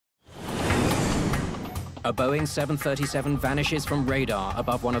A Boeing 737 vanishes from radar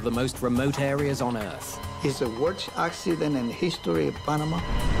above one of the most remote areas on Earth. It's the worst accident in the history of Panama.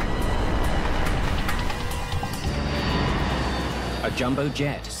 A jumbo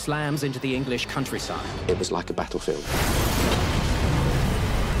jet slams into the English countryside. It was like a battlefield.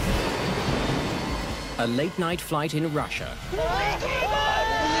 A late-night flight in Russia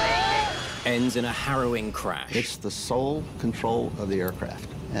ends in a harrowing crash. It's the sole control of the aircraft,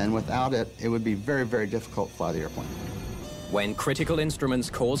 and without it, it would be very, very difficult to fly the airplane. When critical instruments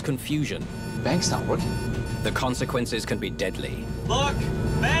cause confusion, Bank's not working. the consequences can be deadly. Look!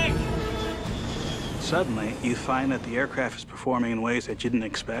 Bank! Suddenly, you find that the aircraft is performing in ways that you didn't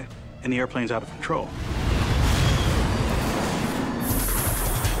expect, and the airplane's out of control.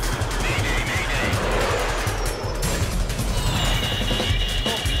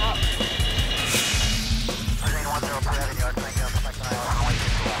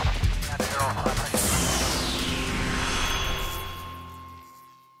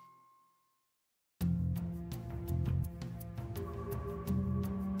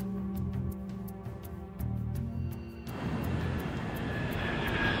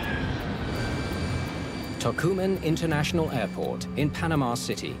 Tocumen International Airport in Panama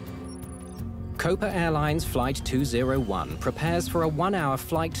City. Copa Airlines Flight 201 prepares for a 1-hour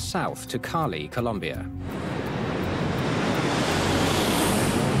flight south to Cali, Colombia.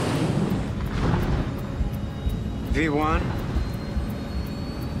 V1.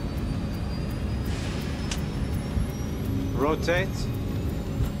 Rotate.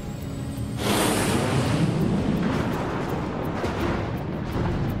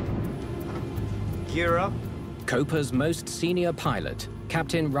 Gear up. Copa's most senior pilot,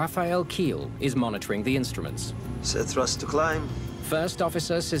 Captain Rafael Keel, is monitoring the instruments. Set thrust to climb. First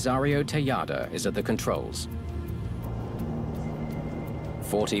Officer Cesario Tejada is at the controls.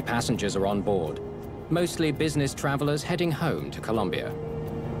 40 passengers are on board, mostly business travelers heading home to Colombia.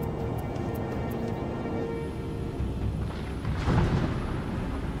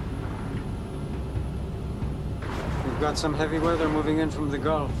 We've got some heavy weather moving in from the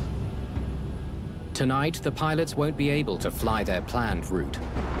Gulf. Tonight, the pilots won't be able to fly their planned route.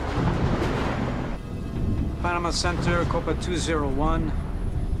 Panama Center, Copa 201.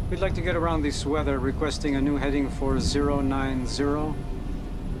 We'd like to get around this weather, requesting a new heading for 090.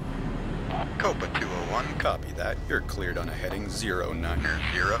 Copa 201, copy that. You're cleared on a heading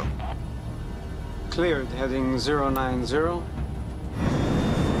 090. Cleared, heading 090.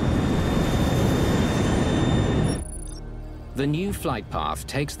 The new flight path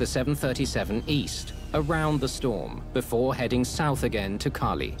takes the 737 east, around the storm, before heading south again to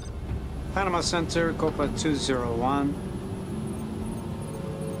Cali. Panama Center, Copa 201.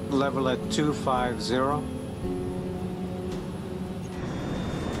 Level at 250.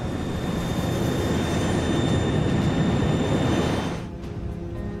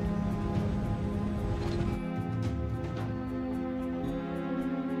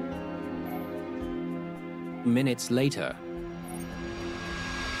 Minutes later,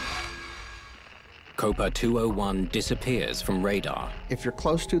 Copa 201 disappears from radar. If you're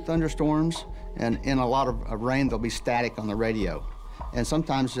close to thunderstorms and in a lot of rain, there'll be static on the radio. And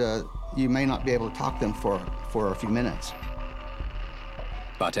sometimes you may not be able to talk to them for a few minutes.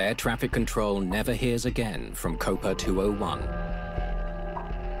 But air traffic control never hears again from Copa 201.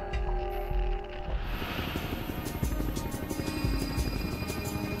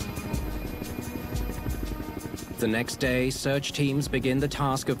 The next day, search teams begin the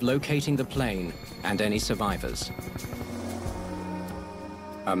task of locating the plane and any survivors.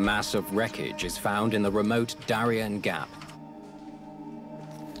 A mass of wreckage is found in the remote Darien Gap.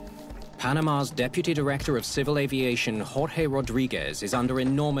 Panama's Deputy Director of Civil Aviation, Jorge Rodriguez, is under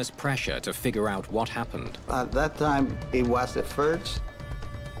enormous pressure to figure out what happened. At that time, it was the first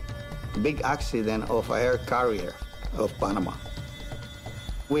big accident of an air carrier of Panama.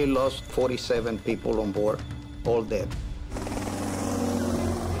 We lost 47 people on board, all dead.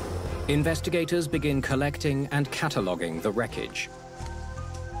 Investigators begin collecting and cataloging the wreckage.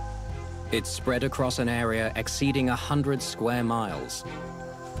 It's spread across an area exceeding 100 square miles.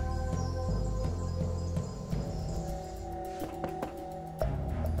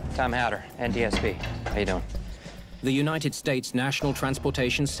 Tom Howder, NTSB. How you doing? The United States National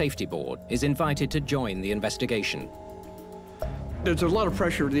Transportation Safety Board is invited to join the investigation. There's a lot of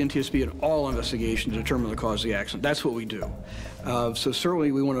pressure at the NTSB in all investigations to determine the cause of the accident. That's what we do. So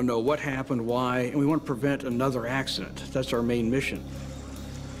certainly we want to know what happened, why, and we want to prevent another accident. That's our main mission.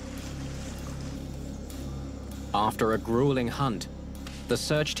 After a grueling hunt, the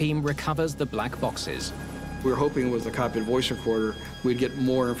search team recovers the black boxes. We were hoping with the cockpit voice recorder, we'd get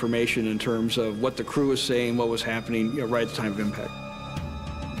more information in terms of what the crew was saying, what was happening, right at the time of impact.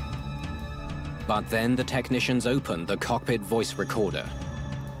 But then the technicians opened the cockpit voice recorder.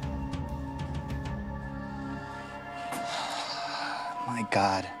 My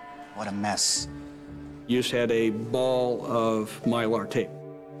God, what a mess. You just had a ball of Mylar tape.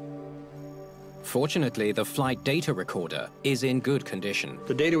 Fortunately, the flight data recorder is in good condition.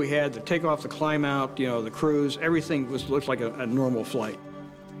 The data we had, the takeoff, the climb out, the cruise, everything looked like a normal flight.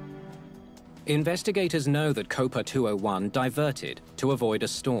 Investigators know that Copa 201 diverted to avoid a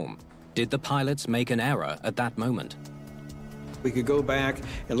storm. Did the pilots make an error at that moment? We could go back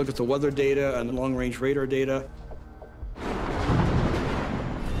and look at the weather data and the long-range radar data.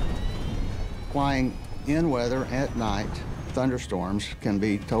 Flying in weather at night, thunderstorms can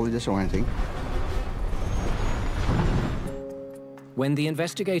be totally disorienting. When the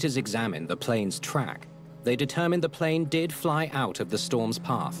investigators examined the plane's track, they determined the plane did fly out of the storm's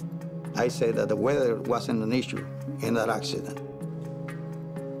path. I say that the weather wasn't an issue in that accident.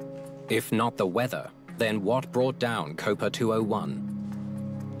 If not the weather, then what brought down Copa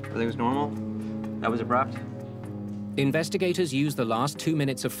 201? Everything was normal? That was abrupt? Investigators used the last 2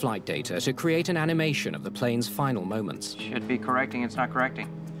 minutes of flight data to create an animation of the plane's final moments. Should be correcting, it's not correcting.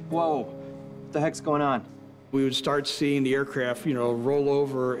 Whoa, what the heck's going on? We would start seeing the aircraft, roll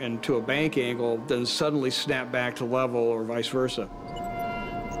over into a bank angle, then suddenly snap back to level or vice versa.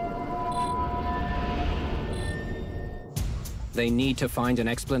 They need to find an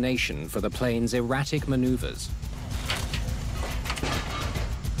explanation for the plane's erratic maneuvers.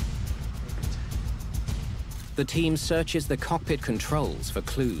 The team searches the cockpit controls for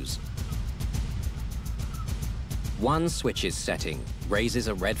clues. One switch's setting raises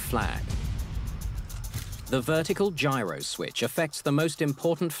a red flag. The vertical gyro switch affects the most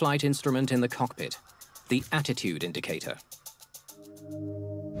important flight instrument in the cockpit, the attitude indicator.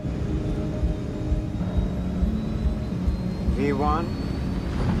 V1,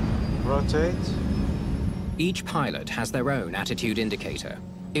 rotate. Each pilot has their own attitude indicator.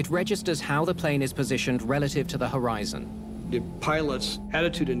 It registers how the plane is positioned relative to the horizon. The pilot's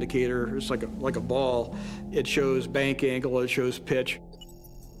attitude indicator is like a ball. It shows bank angle, it shows pitch.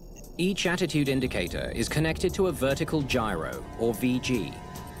 Each attitude indicator is connected to a vertical gyro, or VG.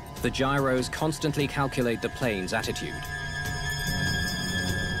 The gyros constantly calculate the plane's attitude.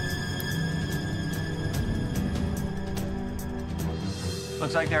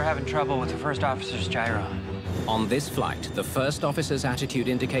 Looks like they're having trouble with the first officer's gyro. On this flight, the first officer's attitude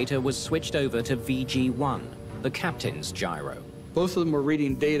indicator was switched over to VG1, the captain's gyro. Both of them were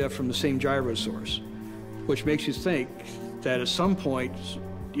reading data from the same gyro source, which makes you think that at some point,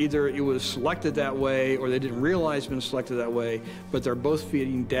 either it was selected that way or they didn't realize it's been selected that way, but they're both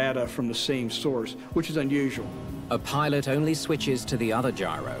feeding data from the same source, which is unusual. A pilot only switches to the other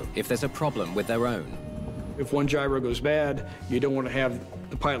gyro if there's a problem with their own. If one gyro goes bad, you don't want to have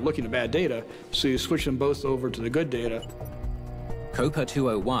the pilot looking at bad data, so you switch them both over to the good data. Copa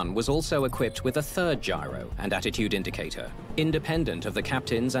 201 was also equipped with a third gyro and attitude indicator, independent of the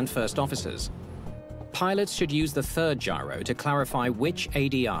captains and first officers. Pilots should use the third gyro to clarify which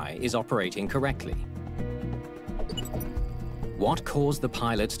ADI is operating correctly. What caused the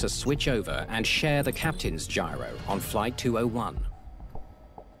pilots to switch over and share the captain's gyro on Flight 201?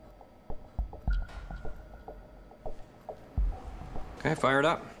 Okay, fire it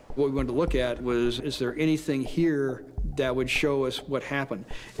up. What we wanted to look at was, is there anything here that would show us what happened?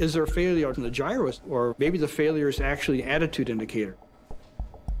 Is there a failure in the gyros, or maybe the failure is actually an attitude indicator?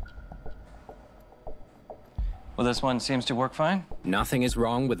 Well, this one seems to work fine. Nothing is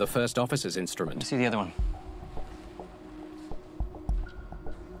wrong with the first officer's Let me instrument. see the other one.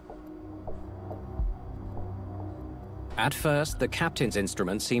 At first, the captain's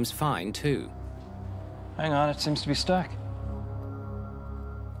instrument seems fine too. Hang on, it seems to be stuck.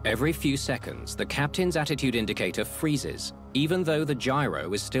 Every few seconds, the captain's attitude indicator freezes, even though the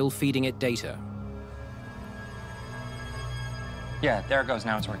gyro is still feeding it data. Yeah, there it goes,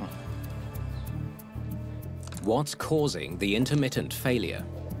 now it's working. What's causing the intermittent failure?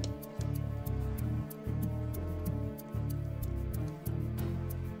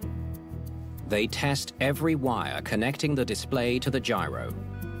 They test every wire connecting the display to the gyro.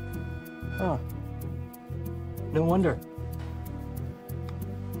 Oh, no wonder.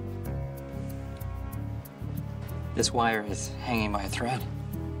 This wire is hanging by a thread.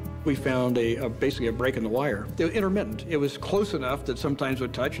 We found basically a break in the wire. It was intermittent. It was close enough that sometimes it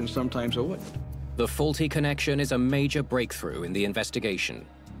would touch and sometimes it wouldn't. The faulty connection is a major breakthrough in the investigation,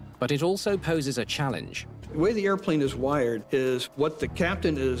 but it also poses a challenge. The way the airplane is wired is what the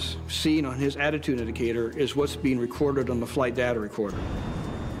captain is seeing on his attitude indicator is what's being recorded on the flight data recorder.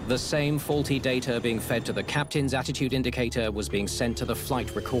 The same faulty data being fed to the captain's attitude indicator was being sent to the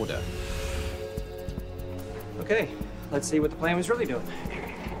flight recorder. Okay, let's see what the plane was really doing.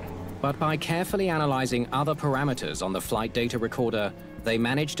 But by carefully analyzing other parameters on the flight data recorder, they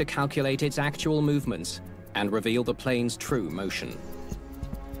managed to calculate its actual movements and reveal the plane's true motion.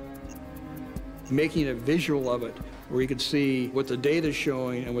 Making a visual of it where you could see what the data is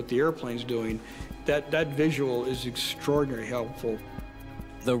showing and what the airplane's doing, that visual is extraordinarily helpful.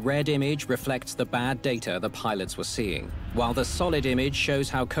 The red image reflects the bad data the pilots were seeing, while the solid image shows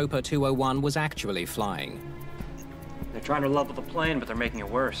how Copa 201 was actually flying. They're trying to level the plane, but they're making it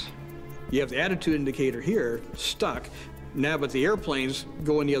worse. You have the attitude indicator here stuck, now but the airplane's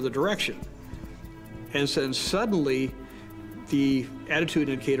going the other direction. And then suddenly the attitude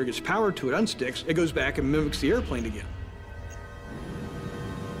indicator gets power to it, unsticks, it goes back and mimics the airplane again.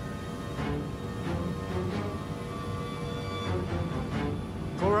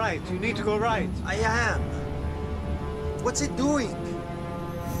 Go right. You need to go right. I am. What's it doing?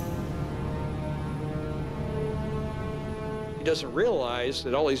 He doesn't realize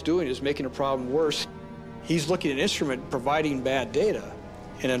that all he's doing is making a problem worse. He's looking at an instrument providing bad data,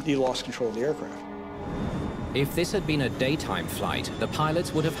 and then he lost control of the aircraft. If this had been a daytime flight, the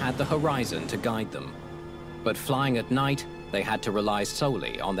pilots would have had the horizon to guide them. But flying at night, they had to rely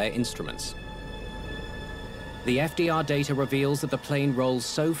solely on their instruments. The FDR data reveals that the plane rolls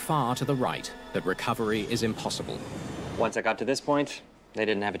so far to the right that recovery is impossible. Once I got to this point, they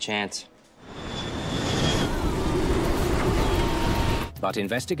didn't have a chance. But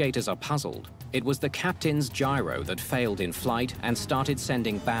investigators are puzzled. It was the captain's gyro that failed in flight and started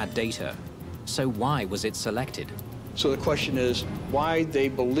sending bad data. So why was it selected? So the question is why they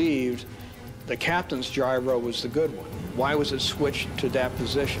believed the captain's gyro was the good one. Why was it switched to that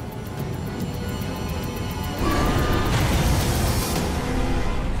position?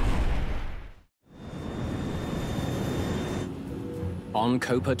 On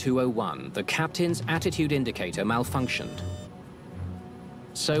Copa 201, the captain's attitude indicator malfunctioned.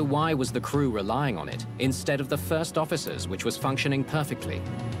 So why was the crew relying on it instead of the first officer's, which was functioning perfectly?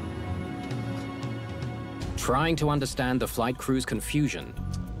 Trying to understand the flight crew's confusion,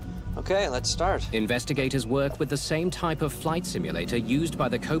 Okay, let's start. investigators work with the same type of flight simulator used by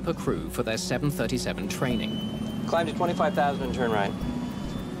the Copa crew for their 737 training. Climb to 25,000 and turn right.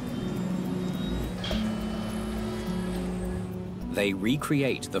 They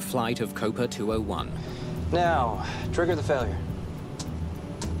recreate the flight of Copa 201, Now, trigger the failure.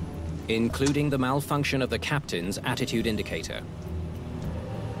 including the malfunction of the captain's attitude indicator.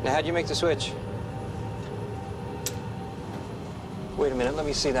 Now, how'd you make the switch? Wait a minute, let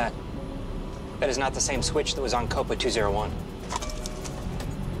me see that. That is not the same switch that was on Copa 201.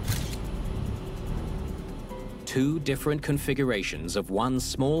 Two different configurations of one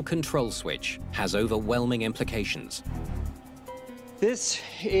small control switch has overwhelming implications. This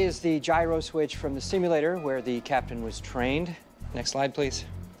is the gyro switch from the simulator where the captain was trained. Next slide, please.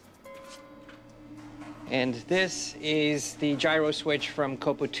 And this is the gyro switch from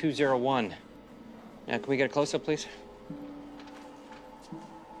Copa 201. Now, can we get a close-up, please?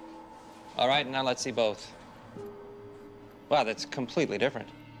 All right, now let's see both. Wow, that's completely different.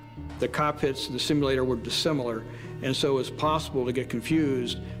 The cockpits, the simulator were dissimilar, and so it's possible to get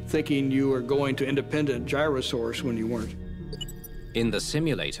confused thinking you were going to independent gyro source when you weren't. In the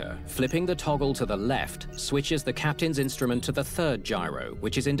simulator, flipping the toggle to the left switches the captain's instrument to the third gyro,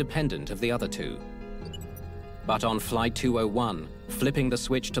 which is independent of the other two. But on Flight 201, flipping the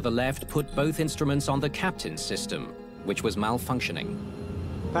switch to the left put both instruments on the captain's system, which was malfunctioning.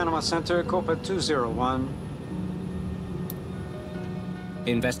 Panama Center, Copa 201.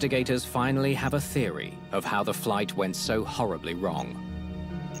 Investigators finally have a theory of how the flight went so horribly wrong.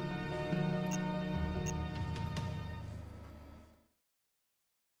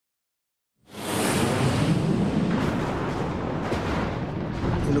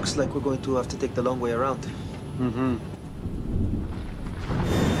 It looks like we're going to have to take the long way around.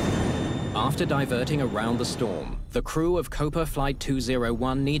 After diverting around the storm, the crew of Copa Flight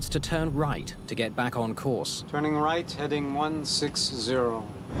 201 needs to turn right to get back on course. Turning right, heading 160.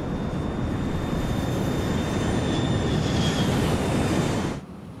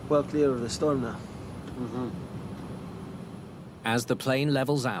 Well clear of the storm now. As the plane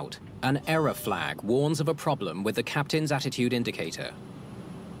levels out, an error flag warns of a problem with the captain's attitude indicator.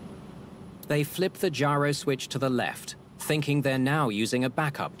 They flip the gyro switch to the left, thinking they're now using a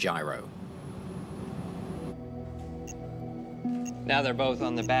backup gyro. Now they're both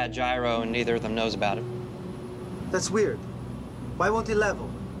on the bad gyro and neither of them knows about it. That's weird. Why won't it level?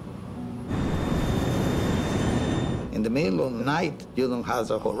 In the middle of the night, you don't have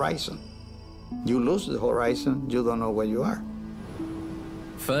the horizon. You lose the horizon, you don't know where you are.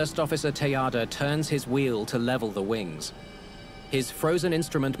 First Officer Tejada turns his wheel to level the wings. His frozen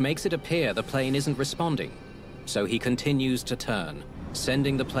instrument makes it appear the plane isn't responding, so he continues to turn,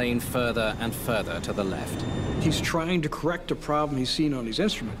 sending the plane further and further to the left. He's trying to correct a problem he's seen on his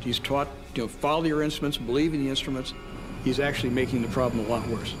instrument. He's taught, follow your instruments, believe in the instruments. He's actually making the problem a lot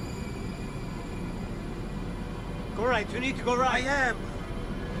worse. Go right, you need to go right. I am.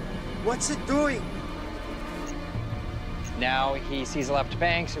 What's it doing? Now he sees a left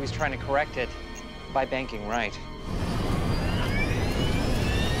bank, so he's trying to correct it by banking right.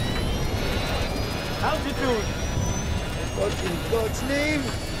 Altitude. What in God's name?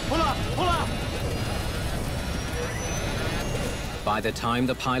 Pull up, pull up. By the time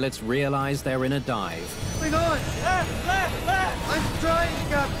the pilots realize they're in a dive, What's going on? Left, left, left. I'm trying,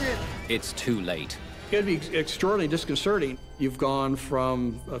 Captain. it's too late. It'd be extraordinarily disconcerting. You've gone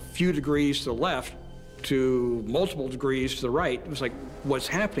from a few degrees to the left to multiple degrees to the right. It was like, what's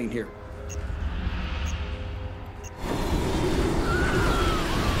happening here?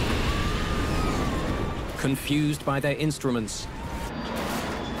 Confused by their instruments,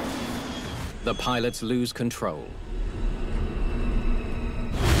 the pilots lose control.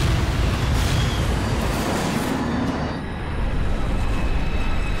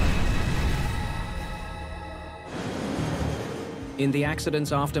 In the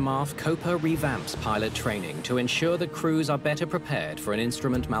accident's aftermath, Copa revamps pilot training to ensure that crews are better prepared for an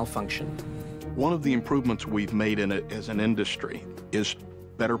instrument malfunction. One of the improvements we've made in it as an industry is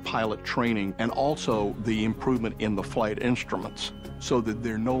better pilot training and also the improvement in the flight instruments so that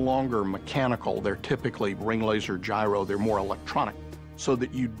they're no longer mechanical. They're typically ring laser gyro. They're more electronic so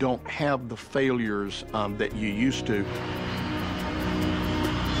that you don't have the failures that you used to.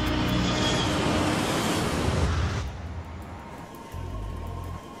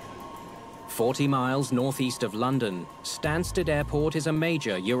 "40 miles northeast of London, Stansted Airport is a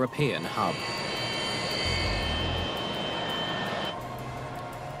major European hub.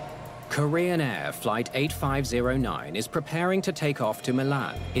 Korean Air Flight 8509 is preparing to take off to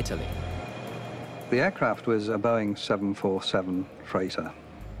Milan, Italy. The aircraft was a Boeing 747 freighter.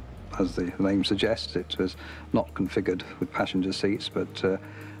 As the name suggests, it was not configured with passenger seats, but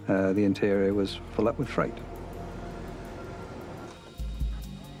the interior was full up with freight.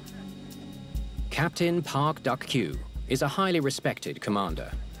 Captain Park Duk-kyu is a highly respected commander.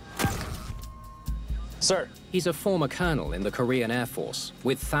 Sir. He's a former colonel in the Korean Air Force,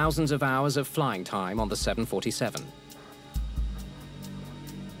 with thousands of hours of flying time on the 747.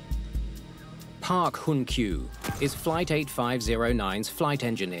 Park Hun-kyu is Flight 8509's flight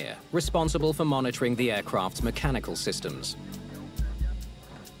engineer, responsible for monitoring the aircraft's mechanical systems.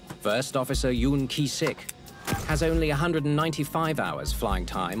 First Officer Yoon Ki-sik has only 195 hours flying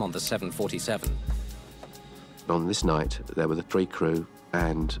time on the 747. On this night, there were the 3 crew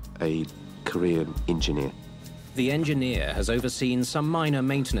and a Korean engineer. The engineer has overseen some minor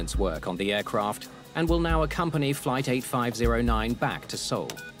maintenance work on the aircraft and will now accompany Flight 8509 back to Seoul.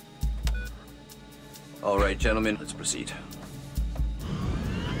 All right, gentlemen, let's proceed.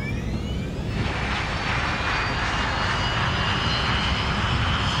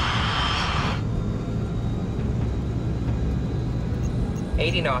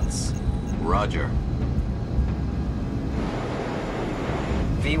 "80 knots. Roger.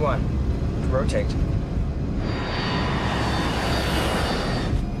 V1. Rotate."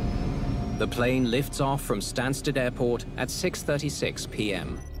 The plane lifts off from Stansted Airport at 6:36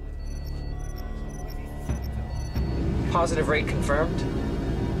 p.m. Positive rate confirmed.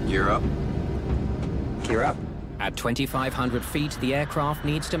 Gear up. Gear up. At 2,500 feet, the aircraft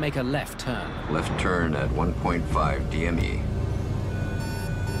needs to make a left turn. Left turn at 1.5 DME.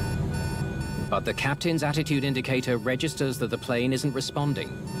 But the captain's attitude indicator registers that the plane isn't responding.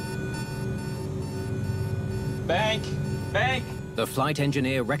 Bank! Bank! The flight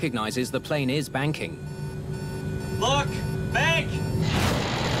engineer recognizes the plane is banking. Look! Bank!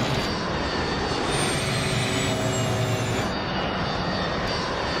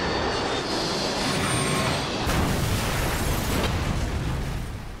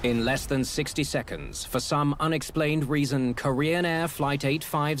 In less than 60 seconds, for some unexplained reason, Korean Air Flight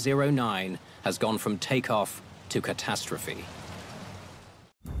 8509 has gone from takeoff to catastrophe.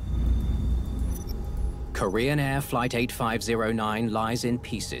 Korean Air Flight 8509 lies in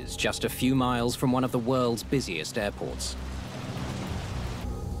pieces just a few miles from one of the world's busiest airports.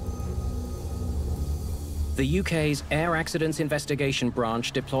 The UK's Air Accidents Investigation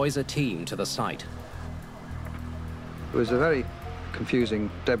Branch deploys a team to the site. It was a very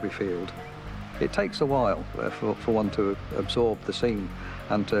confusing debris field. It takes a while for one to absorb the scene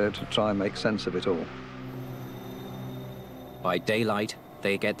and to try and make sense of it all. By daylight,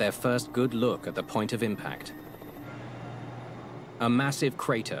 they get their first good look at the point of impact. A massive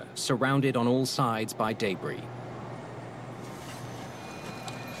crater surrounded on all sides by debris.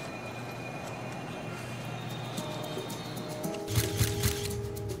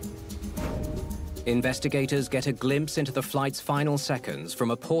 Investigators get a glimpse into the flight's final seconds from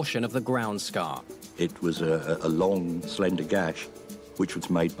a portion of the ground scar. It was a long, slender gash, which was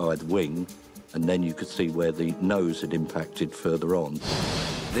made by the wing, and then you could see where the nose had impacted further on.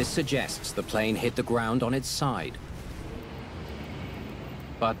 This suggests the plane hit the ground on its side.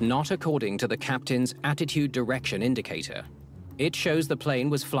 But not according to the captain's attitude direction indicator. It shows the plane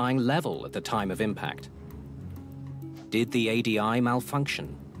was flying level at the time of impact. Did the ADI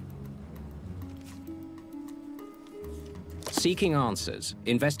malfunction? Seeking answers,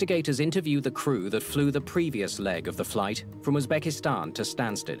 investigators interview the crew that flew the previous leg of the flight from Uzbekistan to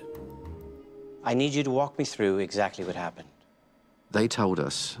Stansted. I need you to walk me through exactly what happened. They told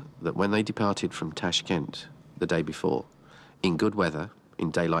us that when they departed from Tashkent the day before, in good weather, in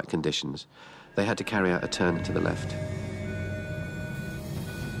daylight conditions, they had to carry out a turn to the left.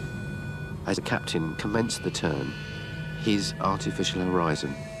 As the captain commenced the turn, his artificial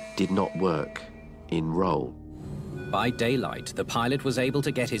horizon did not work in roll. By daylight, the pilot was able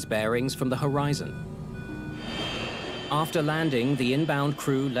to get his bearings from the horizon. After landing, the inbound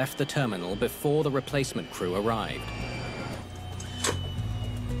crew left the terminal before the replacement crew arrived.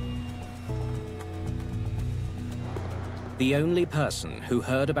 The only person who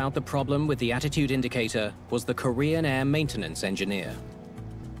heard about the problem with the attitude indicator was the Korean Air maintenance engineer.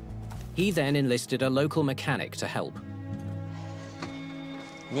 He then enlisted a local mechanic to help.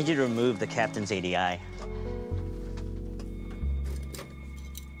 I need you to remove the captain's ADI.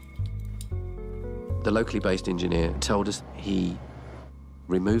 The locally based engineer told us he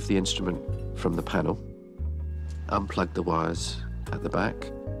removed the instrument from the panel, unplugged the wires at the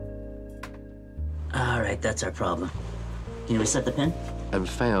back. All right, that's our problem. Can you reset the pin? And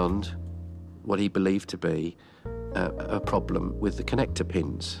found what he believed to be a problem with the connector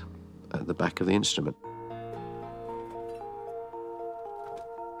pins at the back of the instrument.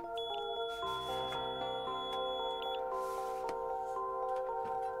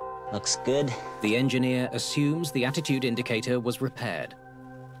 Looks good. The engineer assumes the attitude indicator was repaired.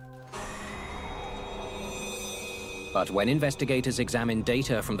 But when investigators examine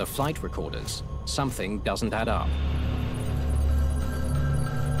data from the flight recorders, something doesn't add up.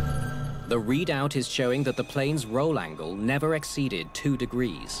 The readout is showing that the plane's roll angle never exceeded 2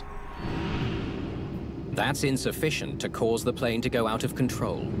 degrees. That's insufficient to cause the plane to go out of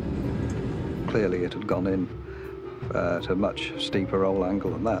control. Clearly it had gone in at a much steeper roll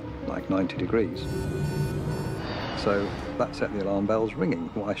angle than that, like 90 degrees. So that set the alarm bells ringing.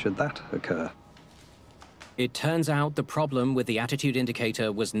 Why should that occur? It turns out the problem with the attitude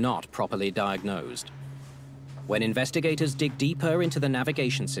indicator was not properly diagnosed. When investigators dig deeper into the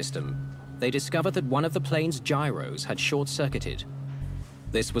navigation system, they discover that one of the plane's gyros had short-circuited.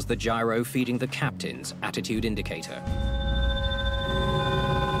 This was the gyro feeding the captain's attitude indicator.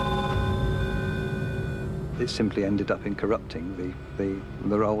 It simply ended up in corrupting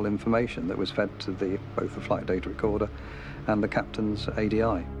the roll information that was fed to both the flight data recorder and the captain's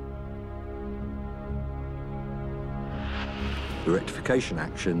ADI. The rectification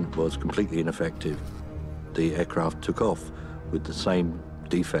action was completely ineffective. The aircraft took off with the same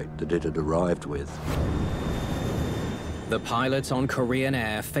defect that it had arrived with. The pilots on Korean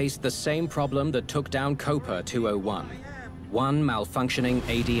Air faced the same problem that took down Copa 201, one malfunctioning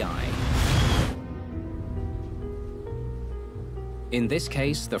ADI. In this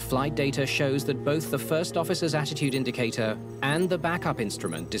case, the flight data shows that both the first officer's attitude indicator and the backup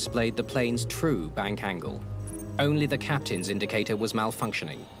instrument displayed the plane's true bank angle. Only the captain's indicator was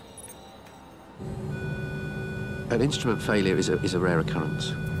malfunctioning. An instrument failure is a rare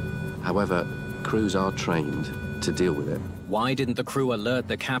occurrence. However, crews are trained to deal with it. Why didn't the crew alert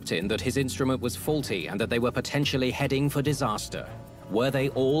the captain that his instrument was faulty and that they were potentially heading for disaster? Were they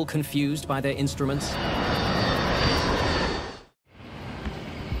all confused by their instruments?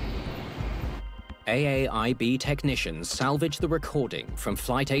 AAIB technicians salvaged the recording from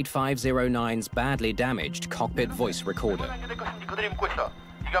Flight 8509's badly damaged cockpit voice recorder.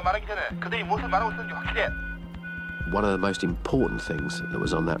 One of the most important things that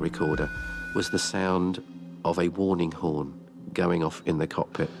was on that recorder was the sound of a warning horn going off in the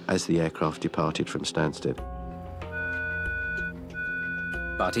cockpit as the aircraft departed from Stansted.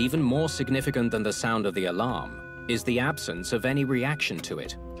 But even more significant than the sound of the alarm is the absence of any reaction to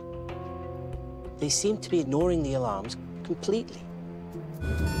it. They seem to be ignoring the alarms completely.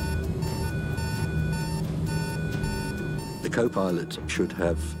 The co-pilot should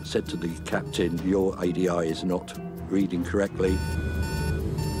have said to the captain, your ADI is not reading correctly.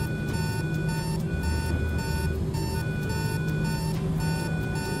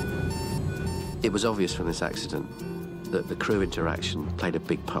 It was obvious from this accident that the crew interaction played a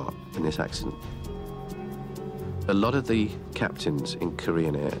big part in this accident. A lot of the captains in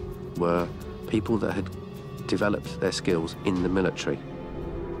Korean Air were people that had developed their skills in the military.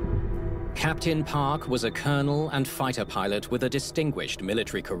 Captain Park was a colonel and fighter pilot with a distinguished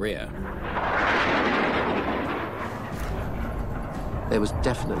military career. There was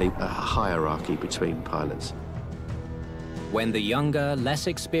definitely a hierarchy between pilots. When the younger, less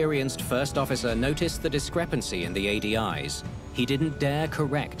experienced first officer noticed the discrepancy in the ADIs, he didn't dare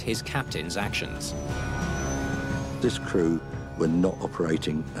correct his captain's actions. This crew were not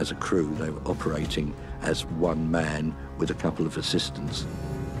operating as a crew, they were operating as one man with a couple of assistants.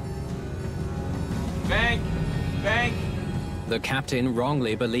 Bank! Bank! The captain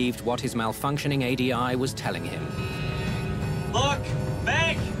wrongly believed what his malfunctioning ADI was telling him. Look!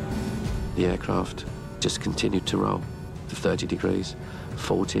 Bank! The aircraft just continued to roll for 30 degrees,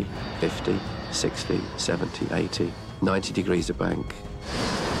 40, 50, 60, 70, 80, 90 degrees of bank.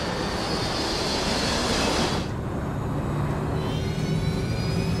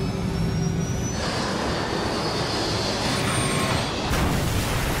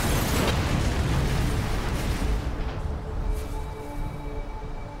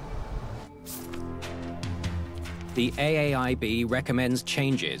 The AAIB recommends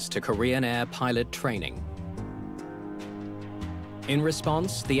changes to Korean Air pilot training. In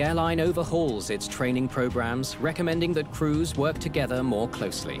response, the airline overhauls its training programs, recommending that crews work together more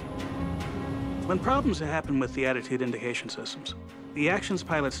closely. When problems happen with the attitude indication systems, the actions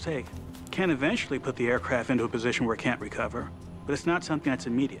pilots take can eventually put the aircraft into a position where it can't recover, but it's not something that's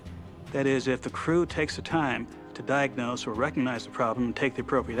immediate. That is, if the crew takes the time to diagnose or recognize the problem and take the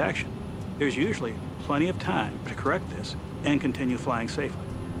appropriate action, there's usually plenty of time to correct this and continue flying safely.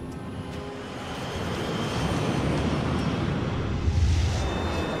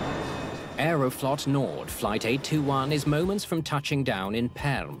 Aeroflot Nord Flight 821 is moments from touching down in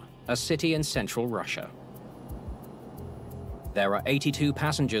Perm, a city in central Russia. There are 82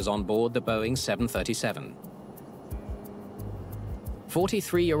 passengers on board the Boeing 737.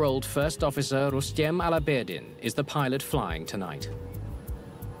 43-year-old First Officer Rustem Alaberdin is the pilot flying tonight.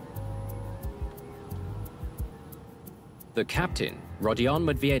 The captain, Rodion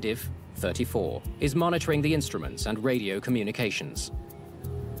Medvedev, 34, is monitoring the instruments and radio communications.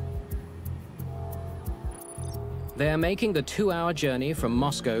 They're making the 2-hour journey from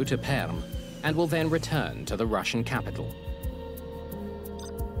Moscow to Perm and will then return to the Russian capital.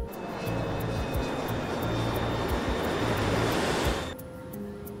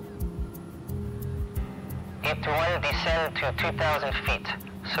 It-1 descend to 2,000 feet.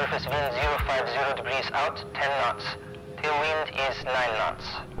 Surface wind 050 degrees out, 10 knots. Tailwind is 9 knots.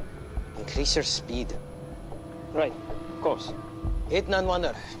 Increase your speed. Right, of course.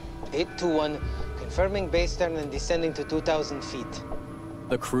 891er, 821, confirming base turn and descending to 2,000 feet.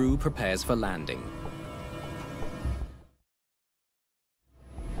 The crew prepares for landing.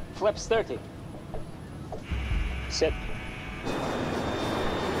 Flaps 30. Set.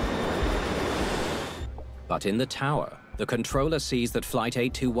 But in the tower, the controller sees that Flight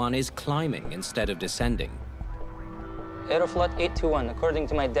 821 is climbing instead of descending. Aeroflot 821, according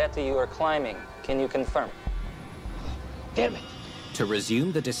to my data, you are climbing. Can you confirm? Damn it. To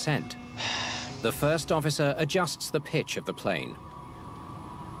resume the descent, the first officer adjusts the pitch of the plane.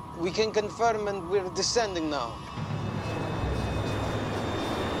 We can confirm and we're descending now.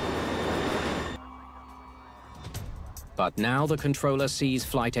 But now the controller sees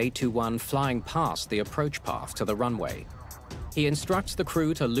Flight 821 flying past the approach path to the runway. He instructs the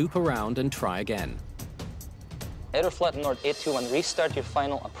crew to loop around and try again. Aeroflot Nord 821, restart your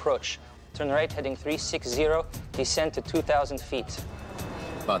final approach. Turn right heading 360, descend to 2,000 feet.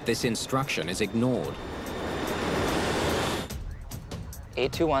 But this instruction is ignored.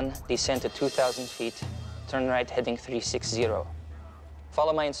 821, descend to 2,000 feet. Turn right heading 360.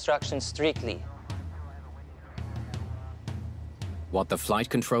 Follow my instructions strictly. What the flight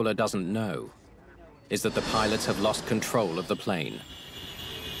controller doesn't know is that the pilots have lost control of the plane.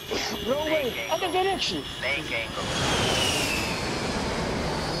 No way, other direction. Make angle.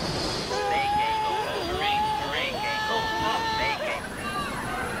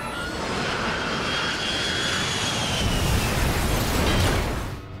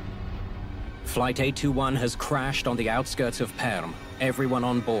 Flight 821 has crashed on the outskirts of Perm. Everyone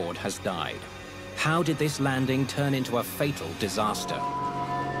on board has died. How did this landing turn into a fatal disaster?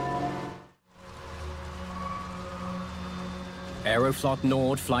 Aeroflot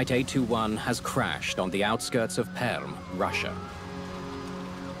Nord Flight 821 has crashed on the outskirts of Perm, Russia.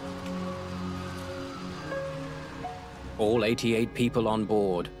 All 88 people on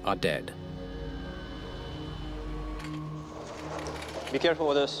board are dead. Be careful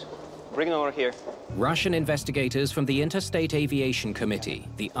with this. Bring it over here. Russian investigators from the Interstate Aviation Committee,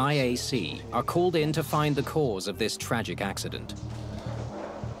 the IAC, are called in to find the cause of this tragic accident.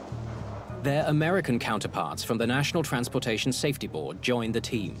 Their American counterparts from the National Transportation Safety Board joined the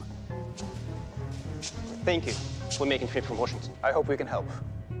team. Thank you. We're making trip from Washington. I hope we can help.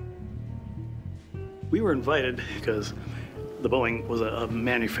 We were invited because the Boeing was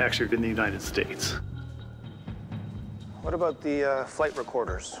manufactured in the United States. What about the flight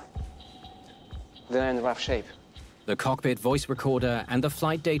recorders? They're in rough shape. The cockpit voice recorder and the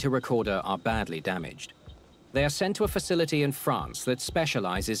flight data recorder are badly damaged. They are sent to a facility in France that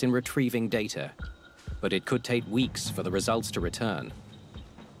specializes in retrieving data, but it could take weeks for the results to return.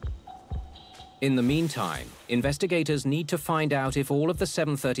 In the meantime, investigators need to find out if all of the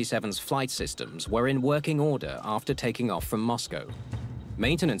 737's flight systems were in working order after taking off from Moscow.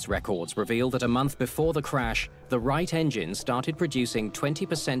 Maintenance records reveal that a month before the crash, the right engine started producing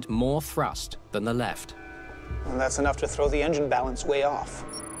 20% more thrust than the left. And that's enough to throw the engine balance way off.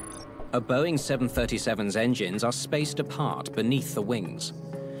 A Boeing 737's engines are spaced apart beneath the wings.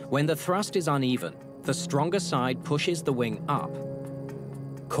 When the thrust is uneven, the stronger side pushes the wing up,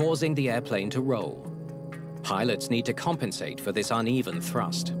 causing the airplane to roll. Pilots need to compensate for this uneven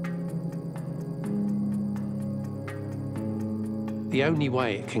thrust. The only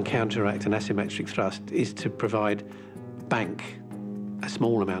way it can counteract an asymmetric thrust is to provide bank, a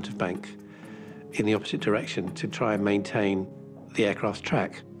small amount of bank, in the opposite direction to try and maintain the aircraft's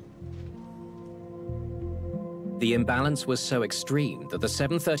track. The imbalance was so extreme that the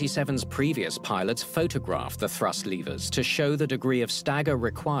 737's previous pilots photographed the thrust levers to show the degree of stagger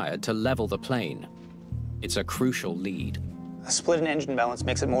required to level the plane. It's a crucial lead. A split in engine balance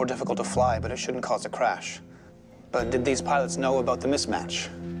makes it more difficult to fly, but it shouldn't cause a crash. But did these pilots know about the mismatch?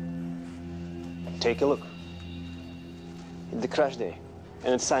 Take a look. The crash day,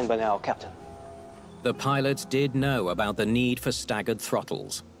 and it's signed by our captain. The pilots did know about the need for staggered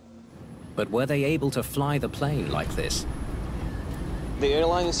throttles. But were they able to fly the plane like this? The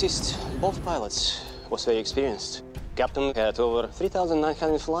airline insists both pilots was very experienced. Captain had over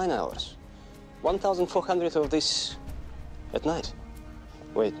 3,900 flying hours. 1,400 of this at night.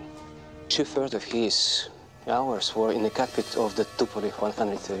 Wait, 2/3 of his hours were in the cockpit of the Tupolev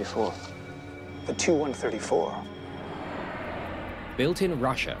 134. The Tu-134? Built in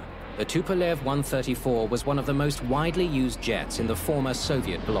Russia, the Tupolev 134 was one of the most widely used jets in the former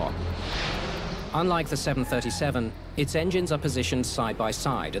Soviet bloc. Unlike the 737, its engines are positioned side by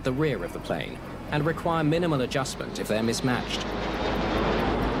side at the rear of the plane and require minimal adjustment if they're mismatched.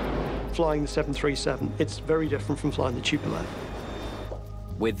 Flying the 737, it's very different from flying the Tupolev.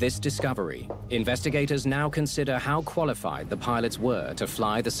 With this discovery, investigators now consider how qualified the pilots were to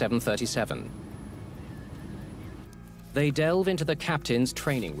fly the 737. They delve into the captain's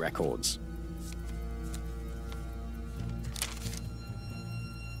training records.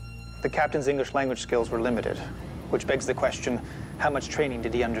 The captain's English language skills were limited, which begs the question, how much training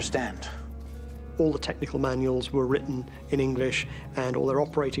did he understand? All the technical manuals were written in English, and all their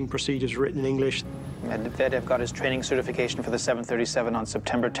operating procedures were written in English. Medvedev got his training certification for the 737 on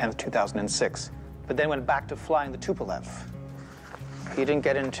September 10th, 2006, but then went back to flying the Tupolev. He didn't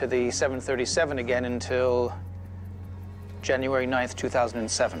get into the 737 again until January 9th,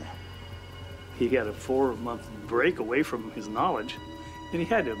 2007. He got a 4-month break away from his knowledge, and he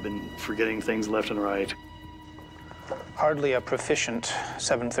had to have been forgetting things left and right. Hardly a proficient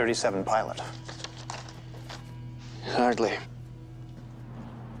 737 pilot. Hardly.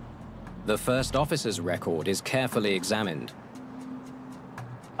 The first officer's record is carefully examined.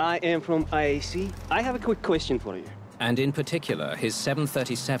 I am from IAC. I have a quick question for you. And in particular, his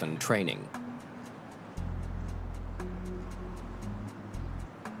 737 training.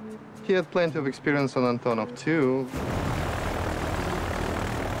 He had plenty of experience on Antonov 2.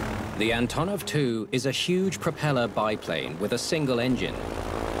 The Antonov 2 is a huge propeller biplane with a single engine.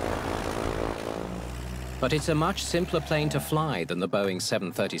 But it's a much simpler plane to fly than the Boeing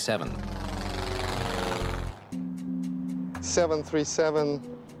 737. 737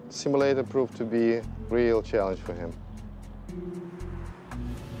 simulator proved to be a real challenge for him.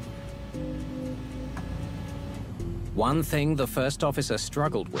 One thing the first officer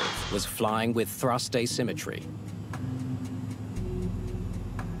struggled with was flying with thrust asymmetry.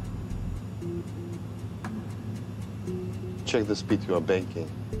 Check the speed you are banking.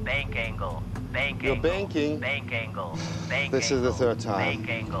 Bank angle. Bank You're angle. banking. Bank angle. Bank This angle. is the third time. Bank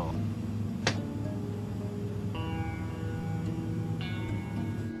angle.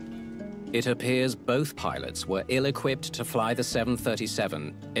 It appears both pilots were ill-equipped to fly the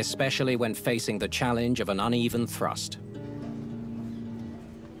 737, especially when facing the challenge of an uneven thrust.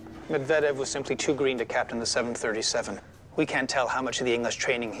 Medvedev was simply too green to captain the 737. We can't tell how much of the English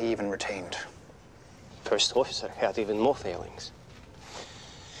training he even retained. First officer had even more failings.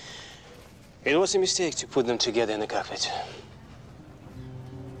 It was a mistake to put them together in the cockpit.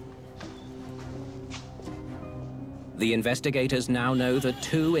 The investigators now know that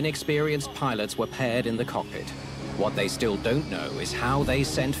 2 inexperienced pilots were paired in the cockpit. What they still don't know is how they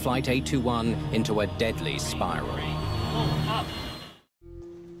sent Flight 821 into a deadly spiral.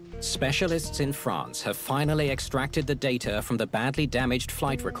 Specialists in France have finally extracted the data from the badly damaged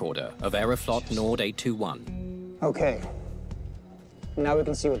flight recorder of Aeroflot Nord 821. Okay. Now we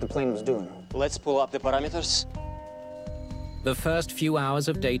can see what the plane was doing. Let's pull up the parameters. The first few hours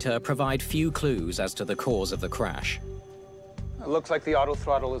of data provide few clues as to the cause of the crash. It looks like the auto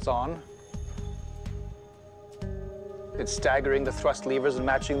throttle is on. It's staggering the thrust levers and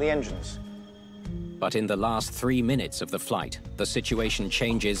matching the engines. But in the last 3 minutes of the flight, the situation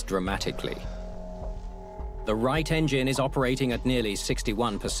changes dramatically. The right engine is operating at nearly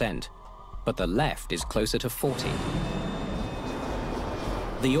 61%, but the left is closer to 40%.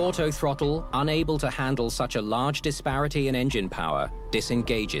 The auto throttle, unable to handle such a large disparity in engine power,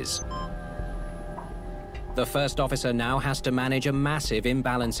 disengages. The first officer now has to manage a massive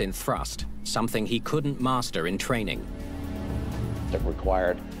imbalance in thrust, something he couldn't master in training. It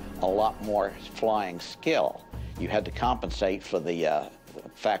required a lot more flying skill. You had to compensate for the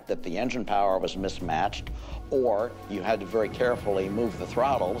fact that the engine power was mismatched, or you had to very carefully move the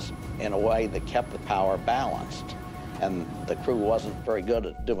throttles in a way that kept the power balanced. And the crew wasn't very good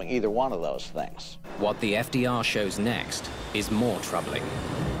at doing either one of those things. What the FDR shows next is more troubling.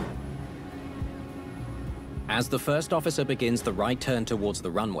 As the first officer begins the right turn towards the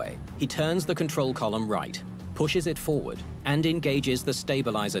runway, he turns the control column right, pushes it forward, and engages the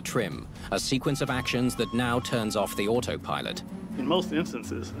stabilizer trim, a sequence of actions that now turns off the autopilot. In most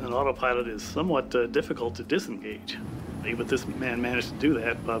instances, an autopilot is somewhat difficult to disengage. But this man managed to do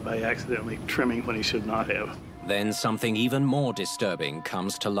that by accidentally trimming when he should not have. Then something even more disturbing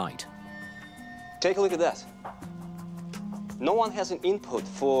comes to light. Take a look at that. No one has an input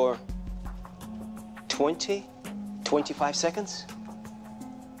for 25 seconds?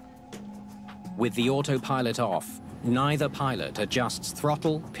 With the autopilot off, neither pilot adjusts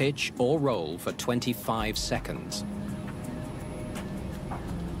throttle, pitch, or roll for 25 seconds.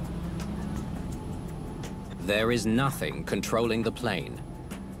 There is nothing controlling the plane.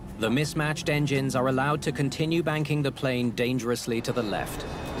 The mismatched engines are allowed to continue banking the plane dangerously to the left.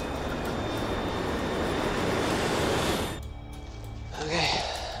 Okay,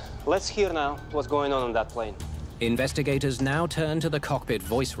 let's hear now what's going on that plane. Investigators now turn to the cockpit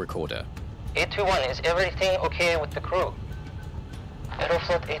voice recorder. 821, is everything okay with the crew?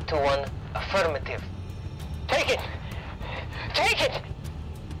 Aeroflot 821, affirmative. Take it! Take it!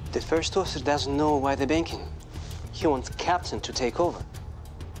 The first officer doesn't know why they're banking. He wants captain to take over.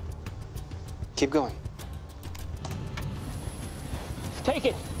 Keep going. Take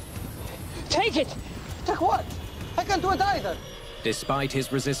it! Take it! Take what? I can't do it either! Despite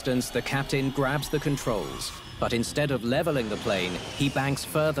his resistance, the captain grabs the controls. But instead of leveling the plane, he banks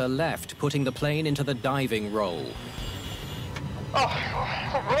further left, putting the plane into the diving roll.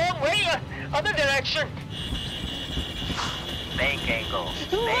 Oh, wrong way! Other direction! Bank angle.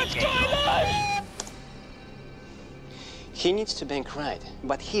 Bank angle. He needs to bank right,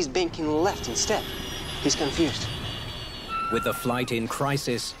 but he's banking left instead. He's confused. With the flight in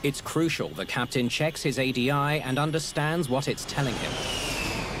crisis, it's crucial the captain checks his ADI and understands what it's telling him.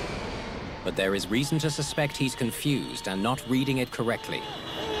 But there is reason to suspect he's confused and not reading it correctly.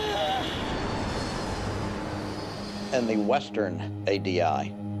 In the Western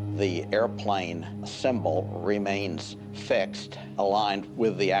ADI, the airplane symbol remains fixed, aligned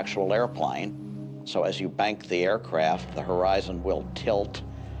with the actual airplane. So as you bank the aircraft, the horizon will tilt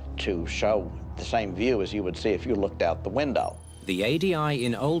to show the same view as you would see if you looked out the window. The ADI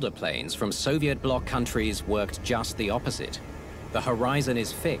in older planes from Soviet bloc countries worked just the opposite. The horizon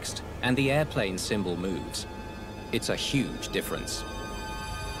is fixed, and the airplane symbol moves. It's a huge difference.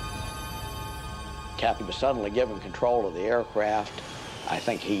 Captain was suddenly given control of the aircraft, I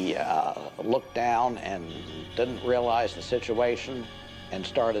think he looked down and didn't realize the situation and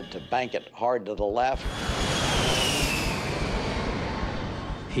started to bank it hard to the left.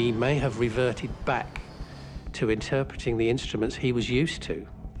 He may have reverted back to interpreting the instruments he was used to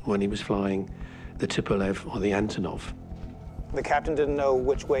when he was flying the Tupolev or the Antonov. The captain didn't know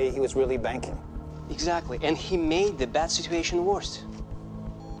which way he was really banking. Exactly, and he made the bad situation worse.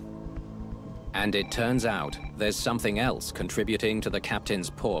 And it turns out there's something else contributing to the captain's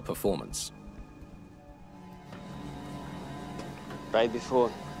poor performance. Right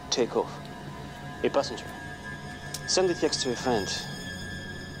before takeoff, a passenger sent a text to a friend.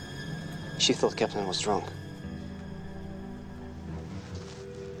 She thought captain was drunk.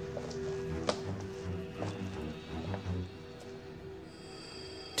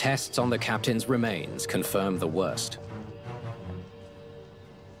 Tests on the captain's remains confirm the worst.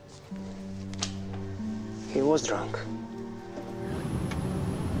 He was drunk.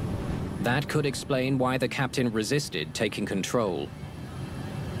 That could explain why the captain resisted taking control.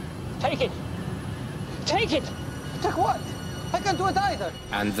 Take it! Take it! Take what? I can't do it either!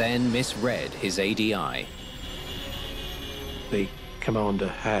 And then misread his ADI. The commander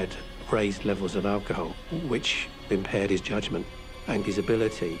had raised levels of alcohol, which impaired his judgment and his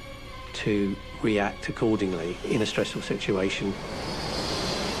ability to react accordingly in a stressful situation.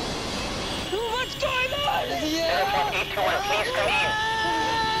 What's going on? Airport 821, please come in.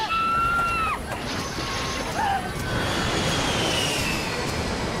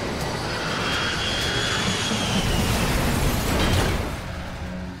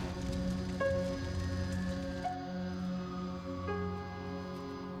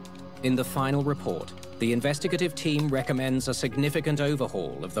 In the final report, the investigative team recommends a significant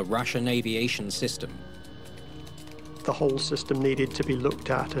overhaul of the Russian aviation system. The whole system needed to be looked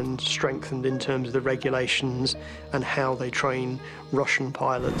at and strengthened in terms of the regulations and how they train Russian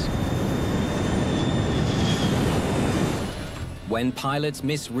pilots. When pilots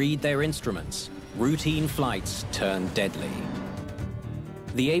misread their instruments, routine flights turn deadly.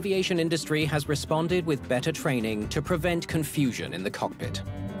 The aviation industry has responded with better training to prevent confusion in the cockpit.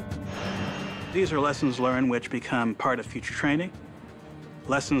 These are lessons learned which become part of future training,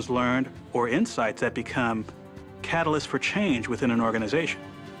 lessons learned or insights that become catalysts for change within an organization.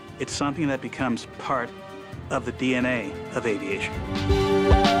 It's something that becomes part of the DNA of aviation.